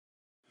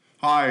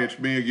Hi, it's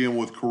me again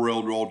with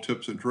Corel Draw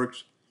Tips and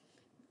Tricks.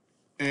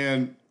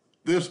 And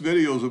this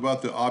video is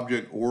about the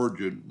object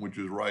origin, which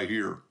is right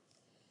here.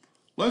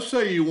 Let's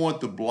say you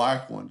want the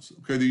black ones.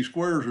 Okay, these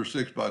squares are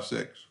 6 by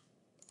 6.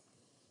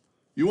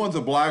 You want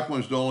the black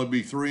ones to only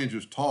be 3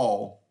 inches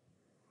tall.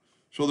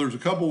 So there's a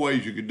couple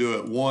ways you could do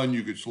it. One,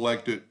 you could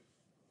select it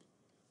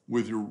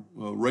with your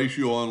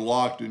ratio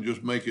unlocked and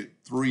just make it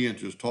 3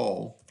 inches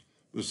tall.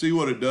 But see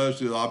what it does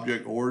to the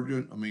object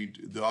origin? I mean,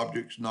 the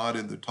object's not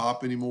in the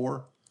top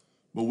anymore.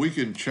 But we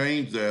can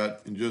change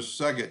that in just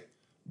a second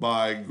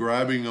by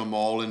grabbing them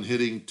all and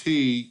hitting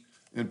T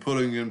and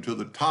putting them to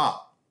the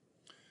top.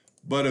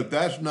 But if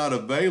that's not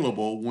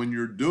available when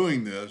you're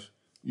doing this,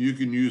 you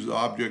can use the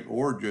object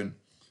origin.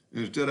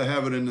 Instead of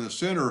having it in the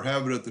center,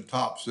 have it at the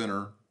top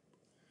center.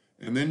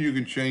 And then you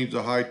can change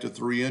the height to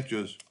 3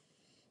 inches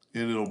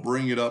and it'll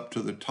bring it up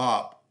to the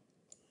top.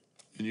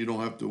 And you don't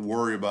have to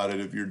worry about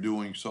it if you're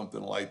doing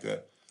something like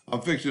that.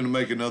 I'm fixing to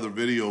make another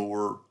video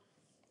where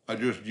I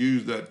just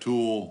use that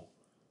tool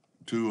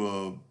to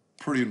a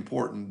pretty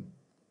important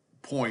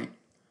point,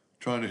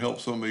 trying to help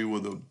somebody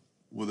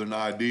with an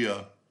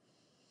idea.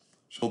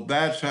 So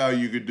that's how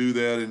you could do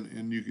that,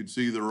 and you can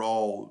see they're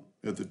all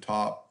at the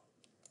top.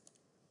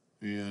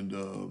 And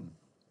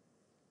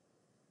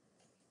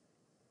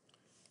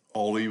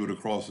I'll leave it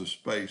across the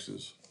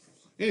spaces.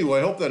 Anyway,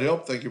 I hope that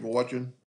helped. Thank you for watching.